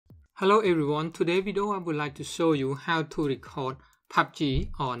Hello everyone, today's video I would like to show you how to record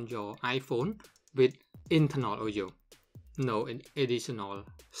PUBG on your iPhone with internal audio. No additional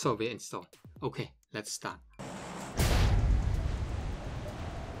software installed. Okay, let's start.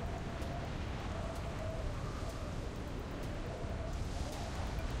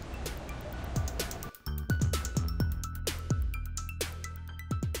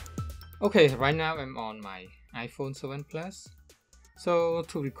 Okay, right now I'm on my iPhone 7 Plus. So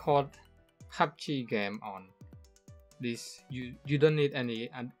to record PUBG game on this, you don't need any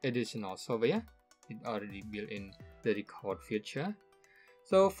additional software. It already built in the record feature.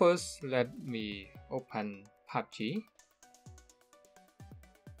 So first, let me open PUBG.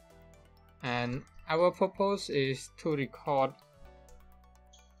 And our purpose is to record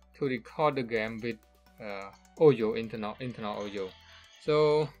the game with audio, internal audio.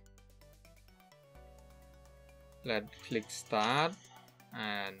 So let's click start,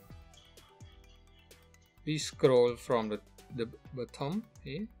 and we scroll from the bottom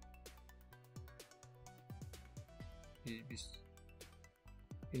here. We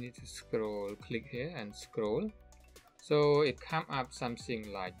need to scroll, click here and scroll. So it comes up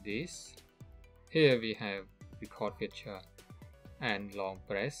something like this. Here we have record feature and long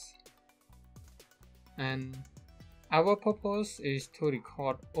press. And our purpose is to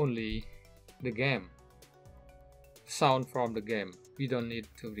record only the game, sound from the game. We don't need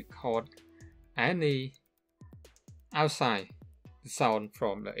to record any outside sound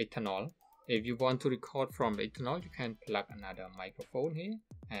from the internal. If you want to record from the internal, you can plug another microphone here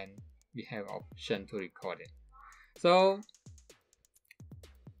and we have option to record it. So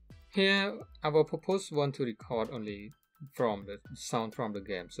here our purpose want to record only from the sound from the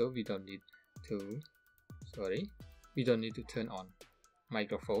game, so we don't need to turn on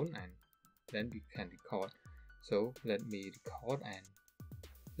microphone, and then we can record. So let me record and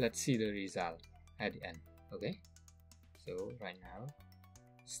let's see the result at the end. Okay, so right now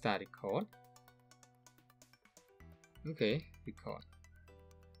start record. Okay, record.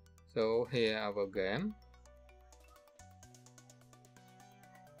 So here our game.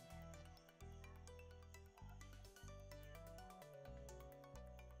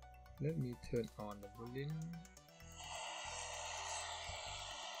 Let me turn on the volume.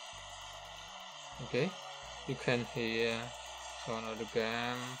 Okay, you can hear sound of the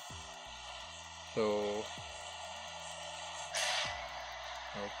game. So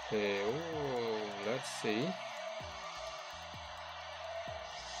okay, let's see.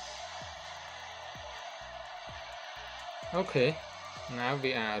 Okay, now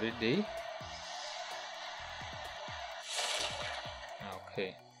we are ready.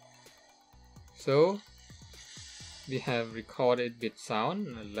 Okay, so we have recorded with sound.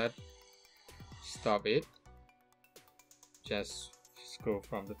 Let's stop it. Just scroll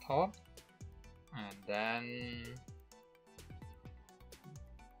from the top and then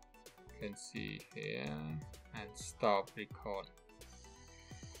you can see here and stop record.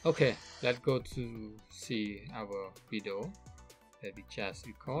 Okay, let's go to see our video that we just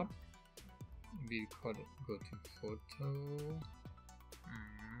record. We recorded. Go to photo.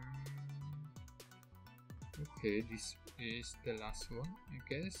 Okay, this is the last one, I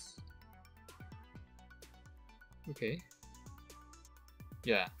guess. Okay,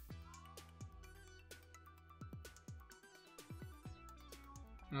 yeah.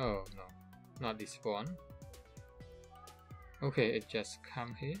 Oh no, not this one. Okay, it just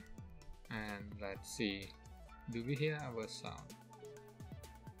come here and let's see, do we hear our sound?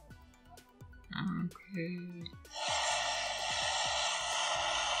 Okay,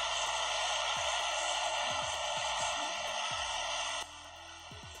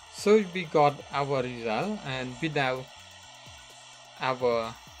 so we got our result and without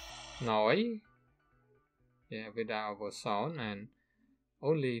our noise, without our sound, and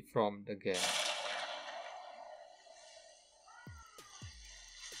only from the game.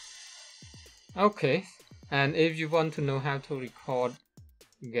 Okay, and if you want to know how to record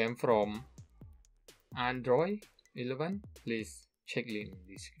game from Android 11, please check link in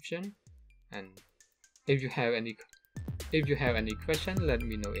the description. And if you have any question, let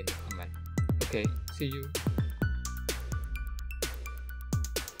me know in the comment. Okay, see you.